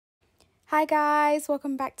Hi guys,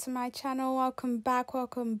 welcome back to my channel. Welcome back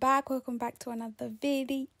to another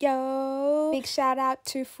video. Big shout out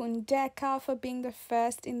to Fundeka for being the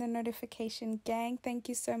first in the notification gang. Thank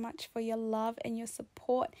you so much for your love and your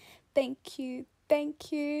support. Thank you.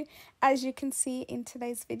 As you can see in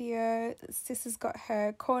today's video, sis has got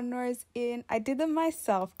her cornrows in. I did them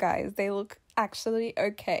myself, guys. They look actually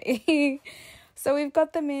okay. So we've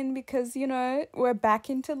got them in because, you know, we're back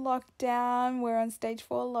into lockdown. We're on stage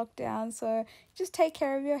 4 lockdown. So just take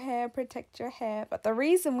care of your hair, protect your hair. But the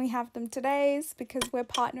reason we have them today is because we're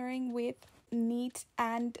partnering with Neat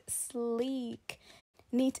and Sleek.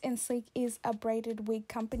 Neat and Sleek is a braided wig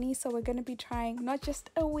company. So we're going to be trying not just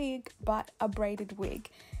a wig, but a braided wig.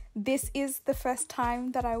 This is the first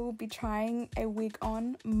time that I will be trying a wig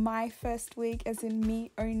on. My first wig, as in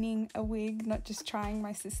me owning a wig, not just trying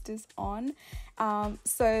my sister's on.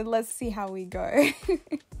 So let's see how we go.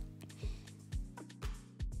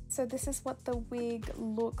 So this is what the wig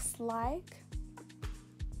looks like.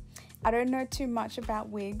 I don't know too much about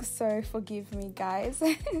wigs, so forgive me, guys.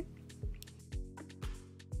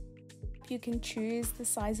 You can choose the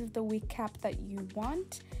size of the wig cap that you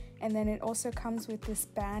want. And then it also comes with this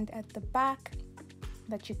band at the back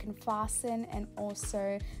that you can fasten, and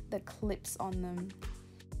also the clips on them.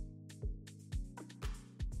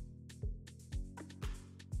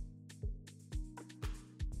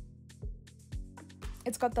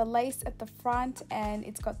 It's got the lace at the front, and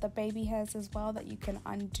it's got the baby hairs as well that you can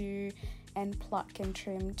undo and pluck and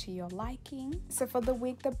trim to your liking. So for the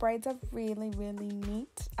wig, the braids are really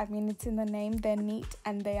neat. I mean, it's in the name, they're neat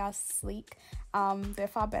and they are sleek. They're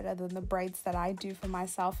far better than the braids that I do for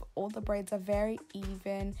myself. All the braids are very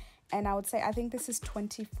even, and I would say I think this is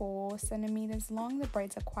 24 centimeters long. The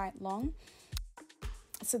braids are quite long.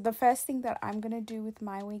 So the first thing that I'm going to do with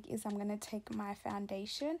my wig is I'm going to take my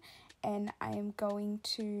foundation and I am going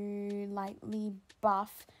to lightly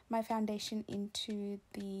buff my foundation into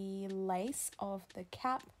the lace of the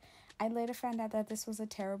cap. I later found out that this was a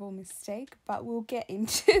terrible mistake, but we'll get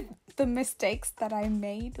into the mistakes that I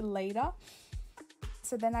made later.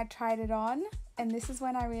 So then I tried it on, and this is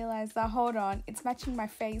when I realized that, hold on, it's matching my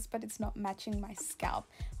face, but it's not matching my scalp.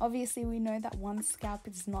 Obviously, we know that one's scalp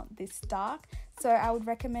is not this dark, so I would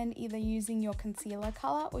recommend either using your concealer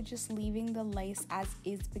color or just leaving the lace as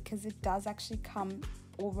is, because it does actually come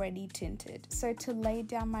already tinted. So to lay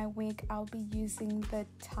down my wig, I'll be using the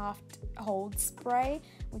Tuft Hold Spray,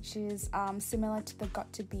 which is similar to the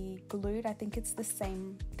Got To Be Glued. I think it's the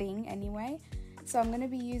same thing anyway. So I'm going to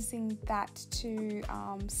be using that to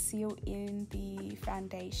seal in the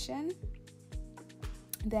foundation.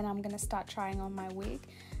 Then I'm going to start trying on my wig.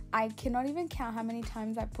 I cannot even count how many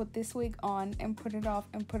times I put this wig on and put it off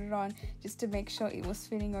and put it on just to make sure it was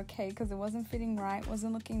fitting okay, because it wasn't fitting right,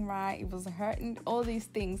 wasn't looking right, it was hurting, all these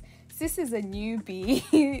things. Sis is a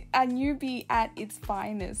newbie, a newbie at its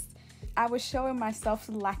finest. I was showing myself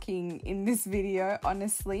lacking in this video,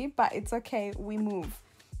 honestly, but it's okay, we move.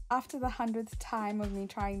 After the 100th time of me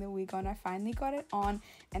trying the wig on, I finally got it on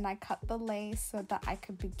and I cut the lace so that I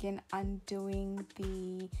could begin undoing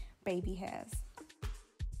the baby hairs.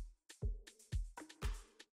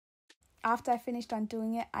 After I finished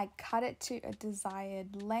undoing it, I cut it to a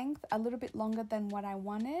desired length, a little bit longer than what I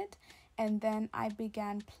wanted, and then I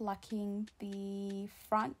began plucking the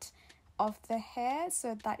front of the hair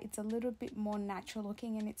so that it's a little bit more natural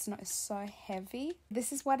looking and it's not so heavy.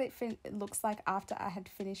 This is what it looks like after I had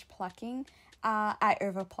finished plucking. I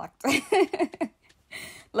over plucked.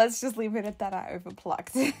 Let's just leave it at that. I over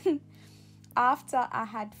plucked. After I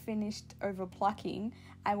had finished over plucking,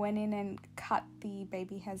 I went in and cut the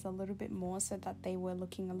baby hairs a little bit more so that they were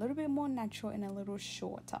looking a little bit more natural and a little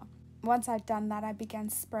shorter. Once I'd done that, I began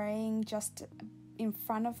spraying just in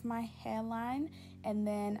front of my hairline, and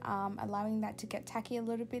then allowing that to get tacky a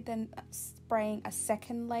little bit, then spraying a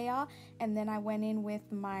second layer, and then I went in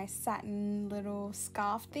with my satin little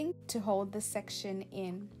scarf thing to hold the section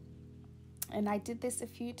in. And I did this a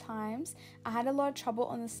few times. I had a lot of trouble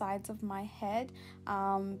on the sides of my head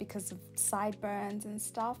because of sideburns and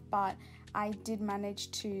stuff, but I did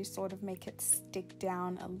manage to sort of make it stick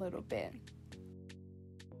down a little bit.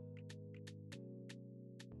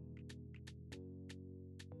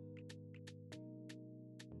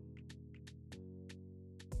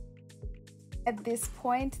 At this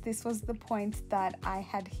point, this was the point that I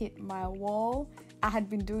had hit my wall. I had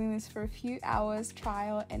been doing this for a few hours,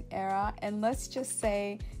 trial and error, and let's just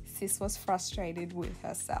say sis was frustrated with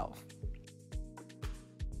herself.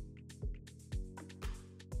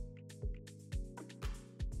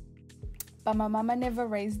 But my mama never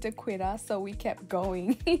raised a quitter, so we kept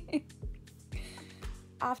going.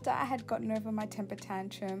 After I had gotten over my temper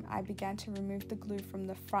tantrum, I began to remove the glue from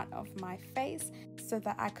the front of my face so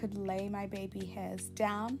that I could lay my baby hairs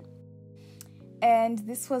down. And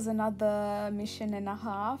this was another mission and a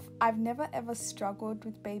half. I've never ever struggled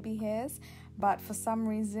with baby hairs, but for some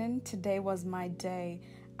reason today was my day.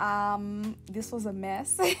 This was a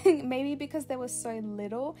mess. Maybe because there was so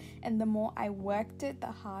little, and the more I worked it,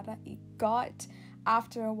 the harder it got.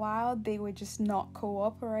 After a while, they were just not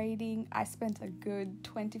cooperating. I spent a good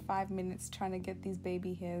 25 minutes trying to get these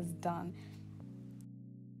baby hairs done.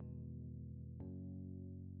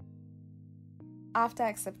 After I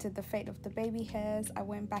accepted the fate of the baby hairs, I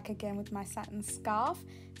went back again with my satin scarf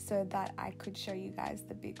so that I could show you guys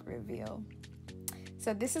the big reveal.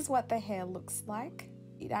 So this is what the hair looks like.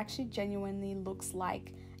 It actually genuinely looks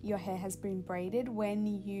like your hair has been braided when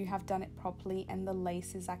you have done it properly and the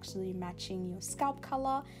lace is actually matching your scalp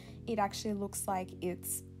color. It actually looks like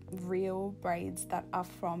it's real braids that are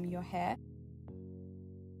from your hair.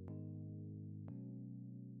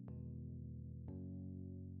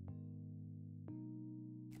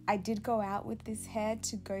 I did go out with this hair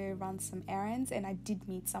to go run some errands, and I did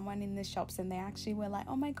meet someone in the shops, and they actually were like,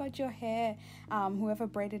 oh my god, your hair, whoever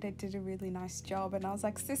braided it did a really nice job. And I was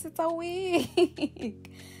like, sis, it's a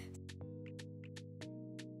wig.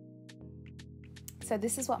 So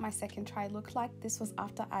this is what my second try looked like. This was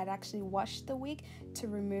after I'd actually washed the wig to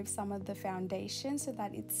remove some of the foundation so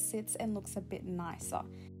that it sits and looks a bit nicer.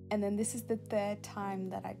 And then this is the third time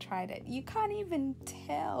that I tried it. You can't even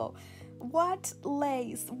tell. What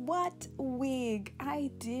lace, what wig,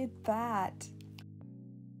 I did that.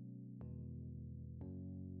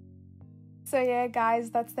 So yeah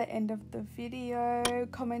guys, that's the end of the video.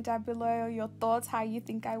 Comment down below your thoughts, how you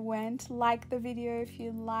think I went. Like the video if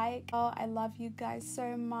you like. Oh, I love you guys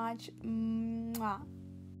so much. Mwah.